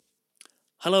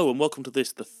Hello and welcome to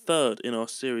this, the third in our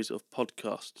series of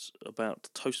podcasts about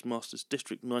Toastmasters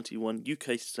District 91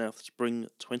 UK South Spring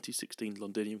 2016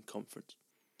 Londinium Conference.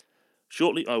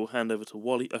 Shortly I will hand over to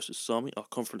Wally Osasami, our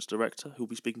conference director, who will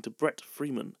be speaking to Bret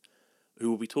Freeman, who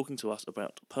will be talking to us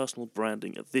about personal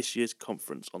branding at this year's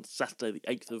conference on Saturday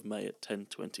the 8th of May at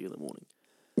 10:20 in the morning.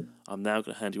 I'm now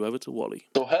going to hand you over to Wally.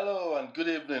 So hello and good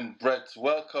evening, Bret.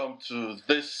 Welcome to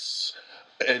this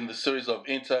in the series of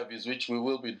interviews which we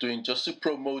will be doing just to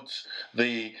promote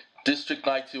the District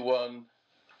 91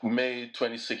 May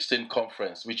 2016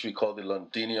 conference, which we call the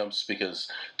Londinium Speakers.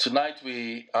 Tonight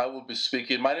I will be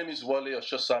speaking. My name is Wally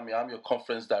Osasami. I'm your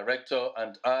conference director,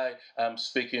 and I am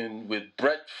speaking with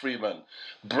Bret Freeman.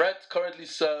 Bret currently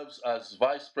serves as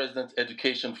Vice President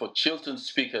Education for Chiltern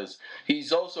Speakers.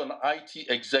 He's also an IT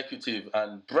executive,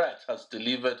 and Bret has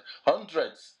delivered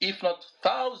hundreds, if not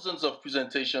thousands, of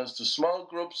presentations to small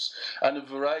groups and a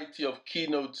variety of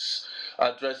keynotes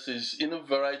addresses in a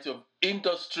variety of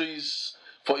industries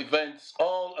for events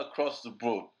all across the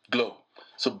globe.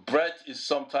 So Bret is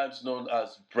sometimes known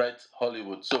as Bret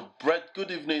Hollywood. So Bret, good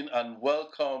evening and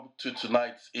welcome to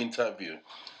tonight's interview.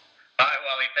 Hi,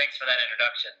 Wally. Thanks for that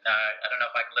introduction. I don't know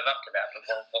if I can live up to that, but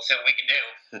we'll see what we can do.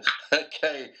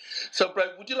 Okay. So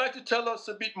Bret, would you like to tell us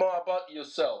a bit more about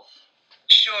yourself?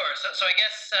 Sure. So I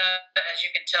guess, as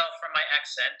you can tell from my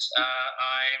accent,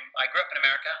 I grew up in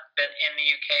America, been in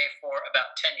the UK for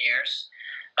about 10 years.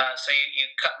 So you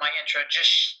cut my intro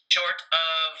just short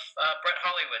of Bret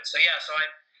Hollywood. So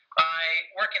I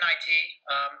work in IT.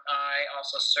 I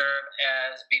also serve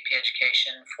as VP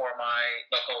Education for my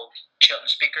local Chiltern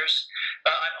Speakers.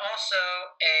 I'm also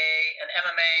an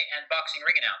MMA and boxing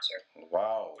ring announcer.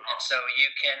 Wow! And so you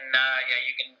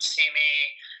can see me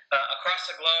across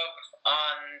the globe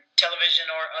on television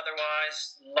or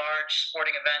otherwise, large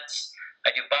sporting events.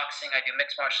 I do boxing. I do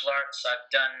mixed martial arts. I've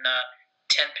done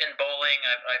 10-pin bowling.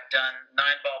 I've done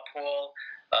 9-ball pool.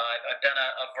 I've done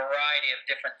a variety of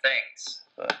different things.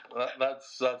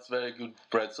 That's very good,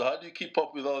 Bret. So how do you keep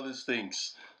up with all these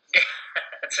things?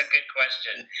 That's a good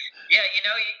question. Yeah,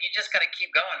 you just got to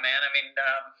keep going, man. I mean,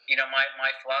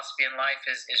 my philosophy in life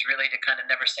is really to kind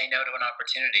of never say no to an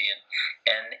opportunity.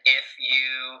 And if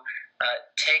you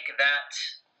take that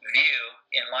view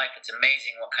in life, it's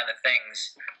amazing what kind of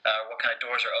things, what kind of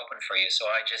doors are open for you. So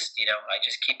I just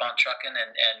keep on trucking,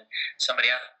 and somebody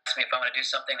asks me if I want to do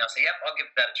something, I'll say, yep, I'll give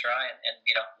that a try. And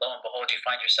lo and behold, you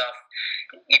find yourself,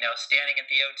 standing at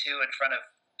the O2 in front of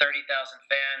 30,000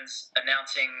 fans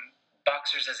announcing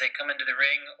boxers as they come into the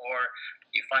ring, or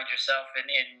you find yourself in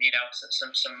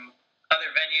some other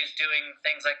venues doing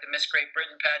things like the Miss Great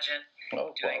Britain pageant,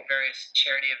 doing various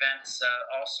charity events,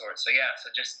 all sorts. So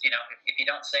just if you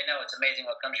don't say no, it's amazing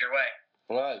what comes your way.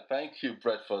 Right, thank you,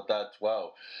 Bret, for that.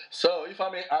 Wow. So, if I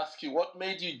may ask you, what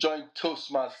made you join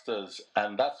Toastmasters?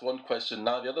 And that's one question.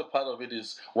 Now, the other part of it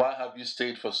is, why have you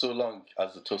stayed for so long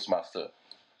as a Toastmaster?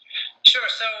 Sure.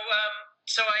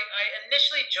 So I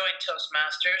initially joined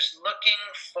Toastmasters looking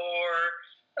for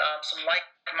some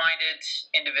like-minded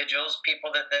individuals,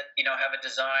 people that have a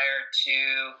desire to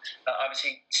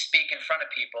obviously speak in front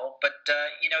of people, but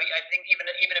I think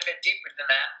even a bit deeper than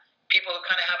that, people who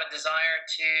kind of have a desire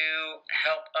to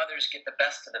help others get the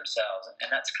best of themselves,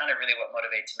 and that's kind of really what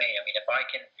motivates me. I mean, if I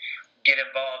can get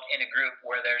involved in a group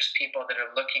where there's people that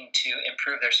are looking to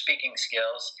improve their speaking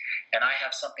skills, and I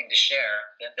have something to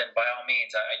share, then by all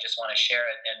means, I just want to share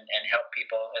it and help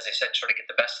people, as I said, sort of get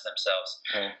the best of themselves.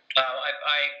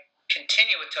 I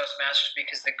continue with Toastmasters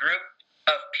because the group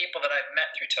of people that I've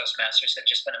met through Toastmasters have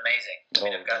just been amazing.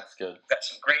 I've got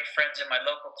some great friends in my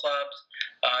local clubs,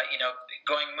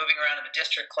 moving around in the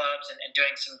district clubs and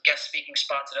doing some guest speaking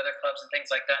spots at other clubs and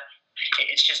things like that.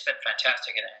 It's just been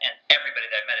fantastic, and everybody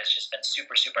that I've met has just been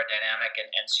super, super dynamic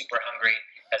and super hungry,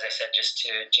 as I said, just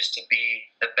to be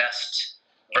the best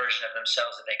version of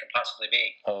themselves that they can possibly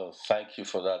be. Oh, thank you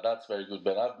for that. That's very good,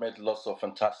 Ben. I've met lots of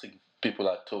fantastic people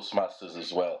at Toastmasters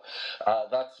as well.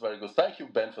 That's very good. Thank you,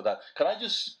 Ben, for that. Can I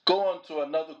just go on to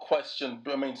another question?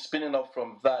 I mean, spinning off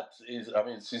from that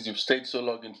since you've stayed so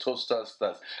long in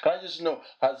Toastmasters, can I just know,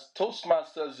 has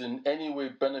Toastmasters in any way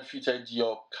benefited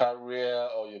your career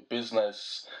or your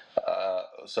business?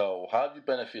 So how have you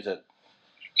benefited?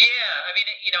 Yeah, I mean,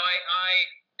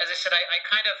 as I said,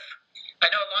 I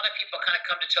know a lot of people kind of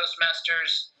come to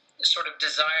Toastmasters sort of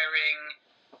desiring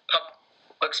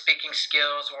public speaking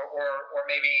skills or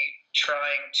maybe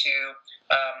trying to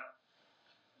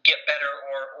get better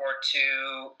or to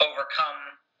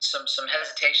overcome some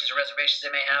hesitations or reservations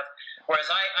they may have. Whereas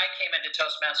I came into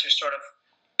Toastmasters sort of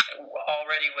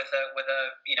already with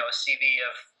a CV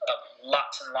of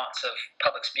lots and lots of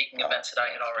public speaking events that I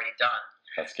had already done.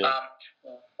 That's good.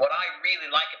 What I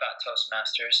really like about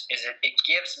Toastmasters is it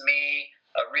gives me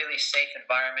a really safe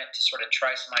environment to sort of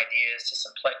try some ideas, to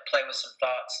play with some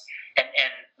thoughts,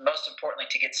 and most importantly,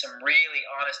 to get some really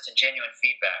honest and genuine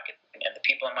feedback. And the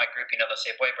people in my group, they'll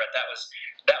say, "Boy, Brett, that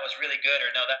was really good,"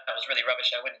 or "No, that was really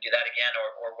rubbish. I wouldn't do that again,"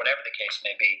 or whatever the case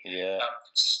may be. Yeah.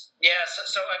 Yeah.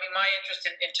 So I mean, my interest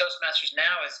in Toastmasters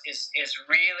now is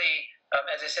really,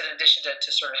 as I said, in addition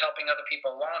to sort of helping other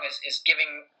people along, is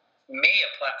giving me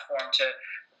a platform to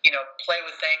play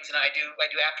with things. And I do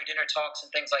after dinner talks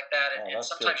and things like that, and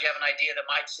sometimes good. you have an idea that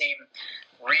might seem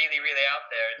really out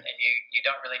there, and you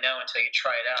don't really know until you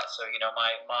try it out. So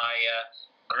my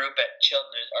group at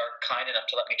Chilton are kind enough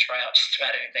to let me try out just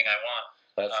about anything I want.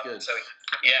 That's good. So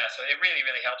it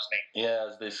really helps me. Yeah,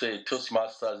 as they say,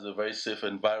 Toastmasters is a very safe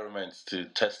environment to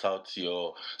test out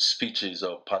your speeches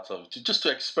or part of it, just to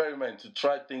experiment, to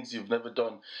try things you've never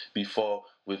done before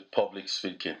with public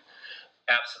speaking.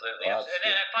 Absolutely. And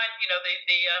I find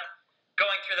the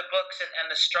going through the books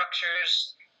and the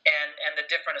structures and the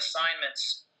different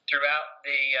assignments throughout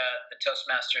the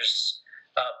Toastmasters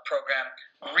program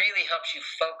really helps you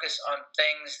focus on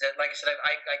things that, like I said,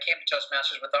 I came to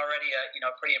Toastmasters with already a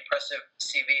pretty impressive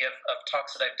CV of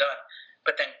talks that I've done,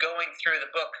 but then going through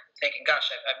the book thinking, gosh,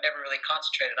 I've never really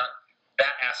concentrated on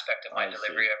that aspect of my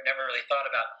delivery. I've never really thought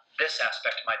about this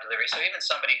aspect of my delivery. So even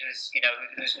somebody who's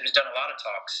done a lot of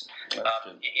talks,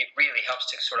 it really helps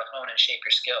to sort of hone and shape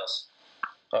your skills.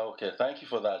 Okay, thank you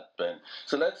for that, Ben.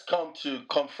 So let's come to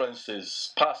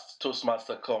conferences, past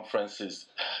Toastmaster conferences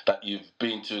that you've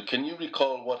been to. Can you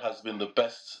recall what has been the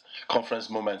best conference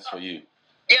moments for you?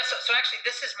 Yeah, so actually,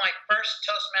 this is my first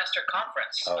Toastmaster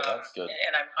conference. Oh, that's good.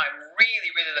 And I'm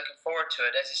really looking forward to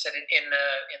it. As I said, in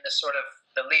the sort of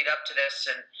the lead up to this,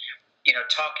 and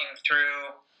talking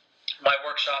through my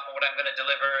workshop and what I'm going to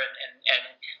deliver, and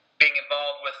being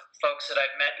involved with folks that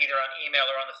I've met either on email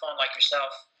or on the phone, like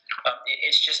yourself.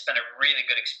 It's just been a really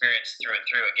good experience through and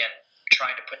through. Again,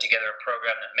 trying to put together a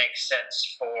program that makes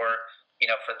sense for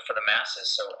the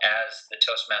masses. So as the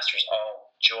Toastmasters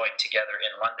all join together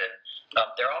in London,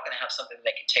 they're all going to have something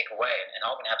they can take away, and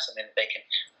all going to have something that they can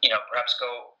perhaps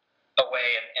go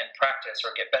away and practice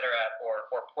or get better at or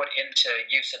put into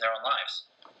use in their own lives.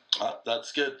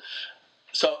 That's good.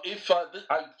 So if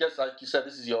I guess, like you said,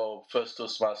 this is your first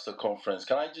Toastmaster conference.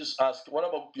 Can I just ask, what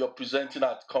about your presenting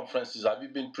at conferences? Have you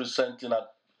been presenting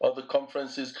at other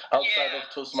conferences outside of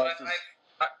Toastmasters?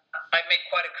 So I've made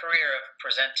quite a career of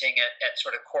presenting at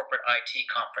sort of corporate IT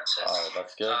conferences. Oh,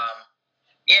 that's good.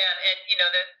 And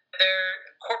their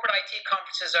corporate IT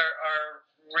conferences are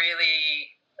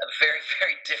really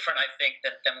very different, I think,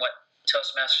 than what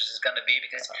Toastmasters is going to be,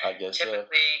 because I guess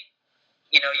typically.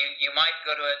 You might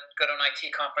go to an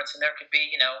IT conference, and there could be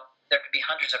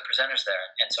hundreds of presenters there.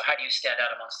 And so how do you stand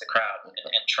out amongst the crowd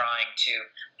and trying to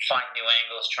find new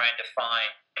angles, trying to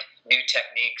find new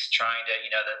techniques, trying to,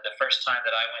 the first time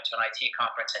that I went to an IT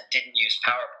conference and didn't use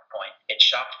PowerPoint, it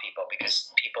shocked people,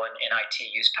 because people in IT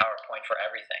use PowerPoint for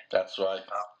everything. That's right.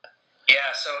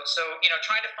 So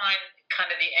trying to find kind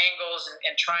of the angles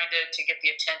and trying to get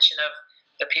the attention of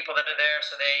the people that are there,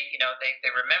 so they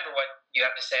remember what you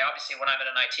have to say. Obviously, when I'm at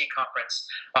an IT conference,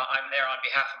 I'm there on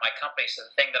behalf of my company. So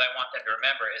the thing that I want them to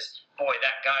remember is, boy,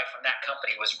 that guy from that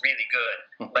company was really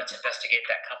good. Let's investigate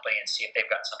that company and see if they've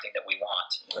got something that we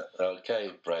want. Okay,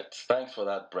 Bret. Thanks for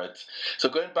that, Bret. So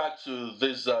going back to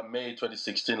this May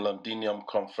 2016 Londinium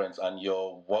conference and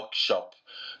your workshop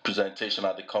presentation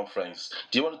at the conference,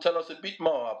 do you want to tell us a bit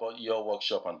more about your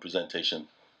workshop and presentation?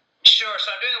 Sure. So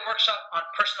I'm doing a workshop on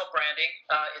personal branding.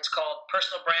 It's called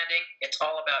Personal Branding. It's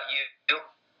all about you.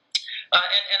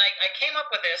 And I came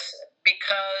up with this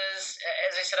because,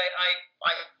 as I said,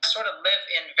 I sort of live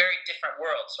in very different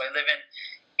worlds. So I live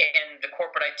in the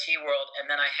corporate IT world, and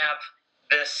then I have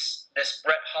this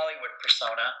Bret Hollywood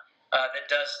persona that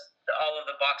does all of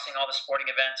the boxing, all the sporting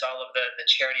events, all of the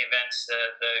charity events,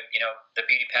 the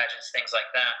beauty pageants, things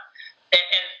like that.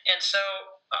 And so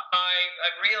I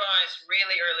realized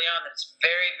really early on that it's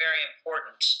very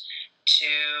important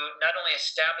to not only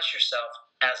establish yourself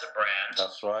as a brand.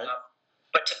 That's right.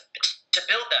 But to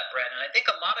build that brand. And I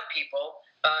think a lot of people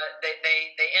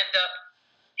they end up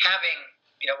having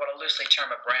what I'll loosely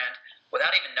term a brand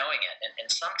without even knowing it. And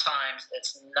sometimes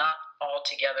it's not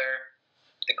altogether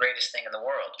the greatest thing in the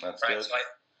world. That's right. Good. So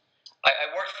I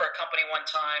worked for a company one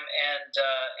time, and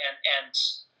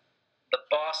the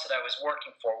boss that I was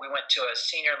working for, we went to a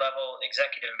senior level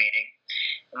executive meeting,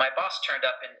 and my boss turned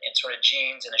up in sort of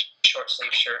jeans and a short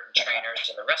sleeve shirt and trainers,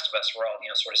 and the rest of us were all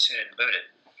sort of suited and booted.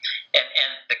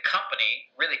 And the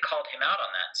company really called him out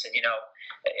on that and said,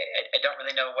 I don't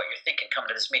really know what you're thinking coming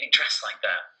to this meeting dressed like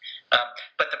that.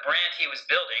 But the brand he was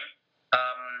building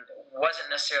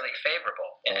wasn't necessarily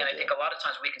favorable. And I think a lot of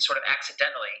times we can sort of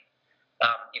accidentally,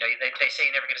 they say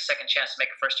you never get a second chance to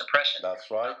make a first impression. That's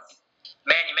right.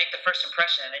 Man, you make the first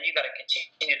impression, and then you got to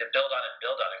continue to build on it.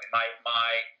 My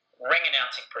ring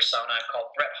announcing persona, I'm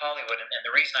called Bret Hollywood, and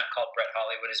the reason I'm called Bret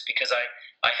Hollywood is because I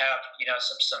have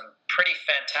some pretty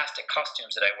fantastic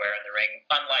costumes that I wear in the ring,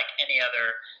 unlike any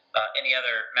other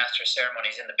master of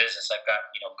ceremonies in the business. I've got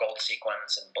gold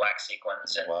sequins and black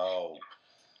sequins and wow,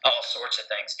 all sorts of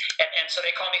things, and so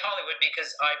they call me Hollywood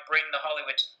because I bring the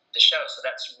Hollywood to the show. So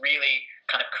that's really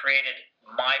kind of created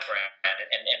my brand,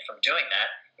 and from doing that,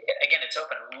 again, it's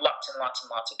opened lots and lots and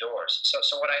lots of doors. So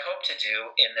what I hope to do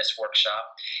in this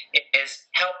workshop is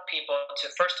help people to,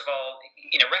 first of all,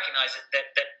 recognize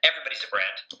that everybody's a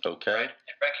brand. Okay. Right?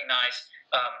 And recognize,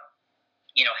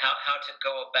 how to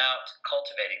go about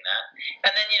cultivating that.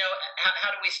 And then,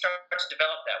 how do we start to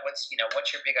develop that? What's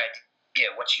your big idea?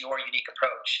 What's your unique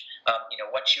approach?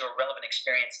 What's your relevant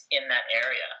experience in that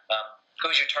area?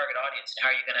 Who's your target audience, and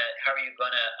how are you gonna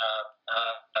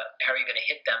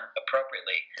hit them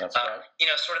appropriately? That's right.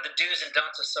 Sort of the do's and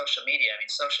don'ts of social media. I mean,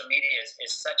 social media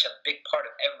is such a big part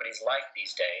of everybody's life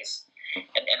these days,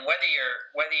 and whether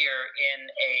you're in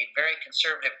a very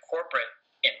conservative corporate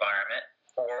environment,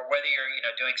 or whether you're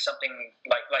doing something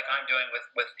like I'm doing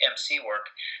with MC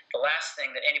work, the last thing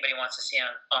that anybody wants to see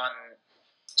on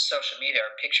social media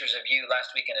are pictures of you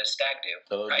last weekend at a stag do.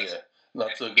 Oh right? Yeah,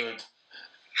 not so good.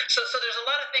 So there's a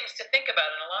lot of things to think about,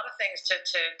 and a lot of things to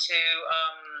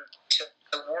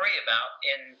worry about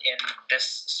in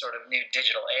this sort of new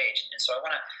digital age. And so I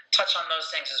want to touch on those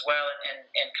things as well,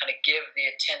 and kind of give the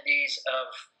attendees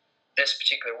of this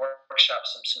particular workshop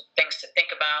some things to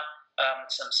think about,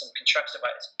 some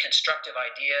constructive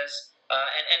ideas,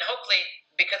 and hopefully,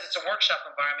 because it's a workshop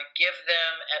environment, give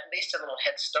them at least a little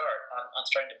head start on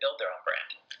starting to build their own brand.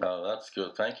 Oh, that's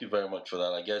good. Thank you very much for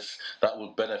that. I guess that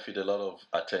would benefit a lot of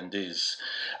attendees.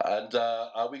 And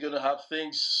are we going to have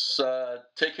things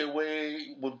take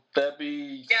away? Would there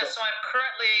be? Yeah, so I'm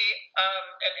currently,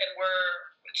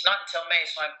 it's not until May,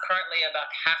 so I'm currently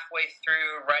about halfway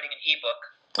through writing an ebook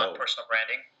on personal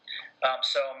branding.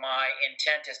 So my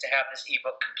intent is to have this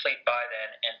ebook complete by then,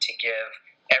 and to give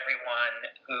everyone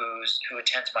who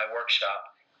attends my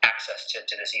workshop access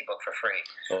to this ebook for free.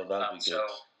 Oh, that'd be good. So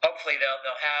hopefully they'll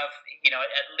have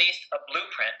at least a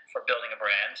blueprint for building a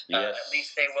brand. Yes. At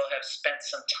least they will have spent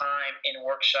some time in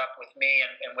workshop with me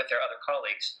and with their other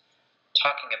colleagues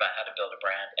talking about how to build a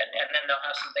brand, and then they'll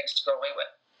have some things to go away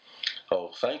with. Oh,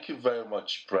 thank you very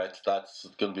much, Bret. That's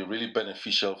going to be really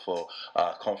beneficial for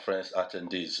our conference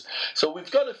attendees. So we've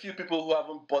got a few people who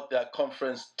haven't bought their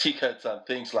conference tickets and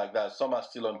things like that. Some are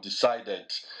still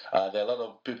undecided. There are a lot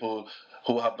of people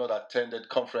who have not attended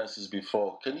conferences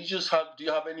before. Do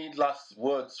you have any last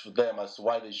words for them as to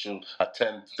why they should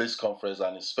attend this conference,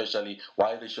 and especially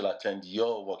why they should attend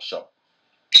your workshop?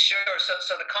 Sure.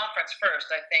 So the conference first,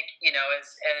 I think,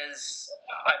 as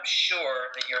I'm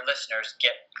sure that your listeners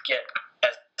get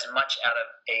as much out of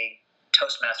a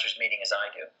Toastmasters meeting as I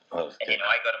do. Okay. And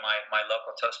I go to my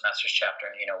local Toastmasters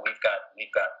chapter, and we've got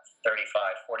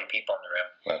 35, 40 people in the room,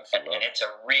 and it's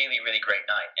a really, really great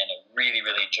night, and I really,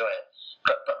 really enjoy it.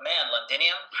 But man,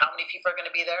 Londinium, how many people are going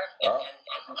to be there?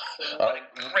 And what a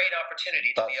great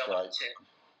opportunity to be able to,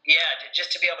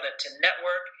 just to be able to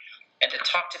network and to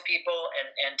talk to people,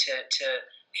 and to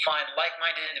find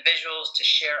like-minded individuals to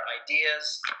share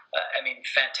ideas.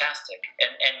 Fantastic.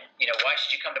 And why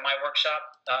should you come to my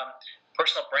workshop?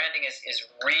 Personal branding is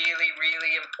really,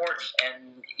 really important,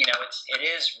 and it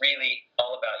is really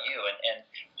all about you. And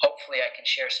hopefully, I can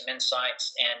share some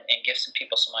insights and give some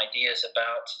people some ideas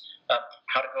about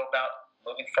how to go about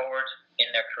moving forward in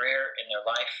their career, in their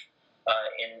life,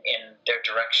 in their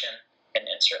direction, and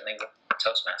certainly with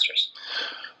Toastmasters.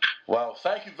 Wow,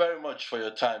 thank you very much for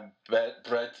your time,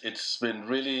 Bret. It's been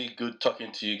really good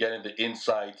talking to you, getting the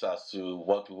insights as to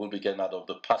what we will be getting out of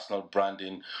the personal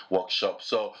branding workshop.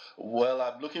 So,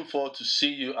 I'm looking forward to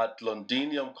see you at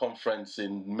Londinium Conference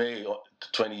in May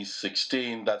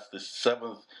 2016. That's the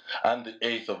 7th and the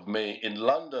 8th of May in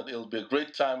London. It'll be a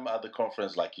great time at the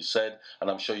conference, like you said, and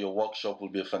I'm sure your workshop will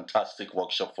be a fantastic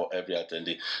workshop for every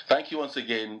attendee. Thank you once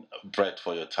again, Bret,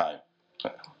 for your time.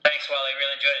 Thanks, Wally.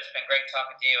 Really enjoyed it. It's been great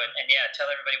talking to you. And tell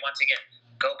everybody once again,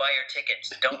 go buy your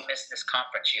tickets. Don't miss this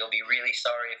conference. You'll be really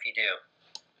sorry if you do.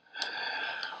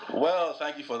 Well,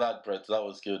 thank you for that, Bret. That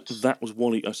was good. That was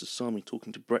Wally Osasami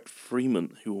talking to Bret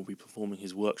Freeman, who will be performing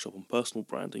his workshop on personal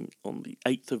branding on the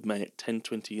 8th of May at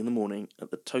 10:20 in the morning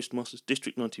at the Toastmasters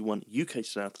District 91 UK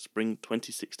South Spring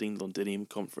 2016 Londinium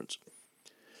Conference.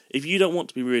 If you don't want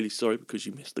to be really sorry because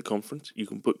you missed the conference, you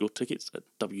can book your tickets at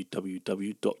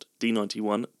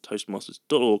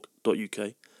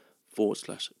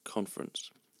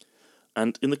www.d91toastmasters.org.uk/conference.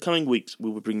 And in the coming weeks, we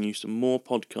will bring you some more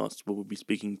podcasts where we'll be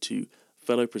speaking to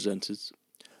fellow presenters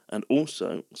and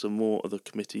also some more of the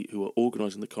committee who are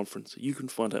organising the conference, so you can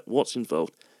find out what's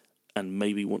involved and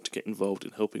maybe want to get involved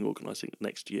in helping organising it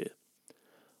next year.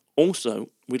 Also,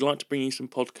 we'd like to bring you some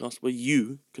podcasts where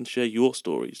you can share your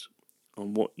stories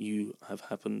on what you have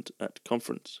happened at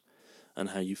conference and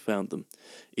how you found them.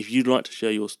 If you'd like to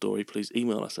share your story, please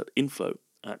email us at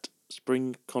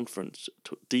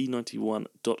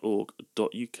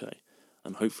info@springconference.d91.org.uk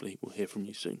and hopefully we'll hear from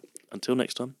you soon. Until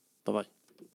next time, bye-bye.